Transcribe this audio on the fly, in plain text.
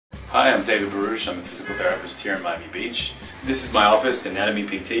Hi, I'm David Barouche. I'm a physical therapist here in Miami Beach. This is my office, Anatomy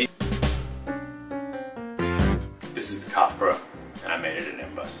PT. This is the Calf Pro, and I made it an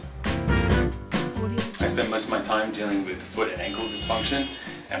M-bus. I spend most of my time dealing with foot and ankle dysfunction,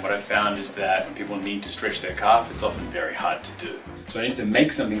 and what I've found is that when people need to stretch their calf, it's often very hard to do. So I needed to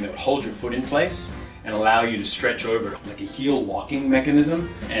make something that would hold your foot in place and allow you to stretch over it, like a heel locking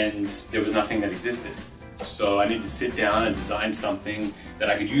mechanism, and there was nothing that existed. So I needed to sit down and design something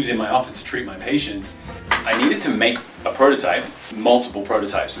that I could use in my office to treat my patients. I needed to make a prototype, multiple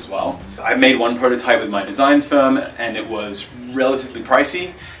prototypes as well. I made one prototype with my design firm and it was relatively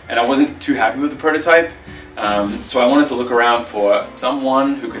pricey and I wasn't too happy with the prototype. So I wanted to look around for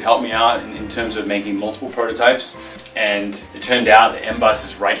someone who could help me out in terms of making multiple prototypes. And it turned out the M-bus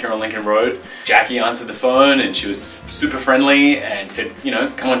is right here on Lincoln Road. Jackie answered the phone and she was super friendly and said, you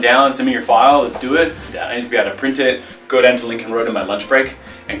know, come on down, send me your file, let's do it. I need to be able to print it, go down to Lincoln Road in my lunch break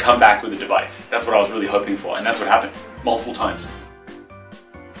and come back with a device. That's what I was really hoping for, and that's what happened multiple times.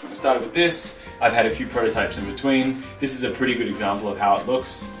 I started with this. I've had a few prototypes in between. This is a pretty good example of how it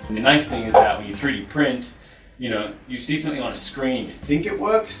looks. And the nice thing is that when you 3D print, you know, you see something on a screen, you think it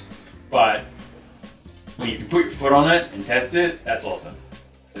works, but when you can put your foot on it and test it, that's awesome.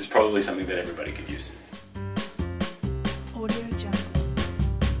 This is probably something that everybody could use.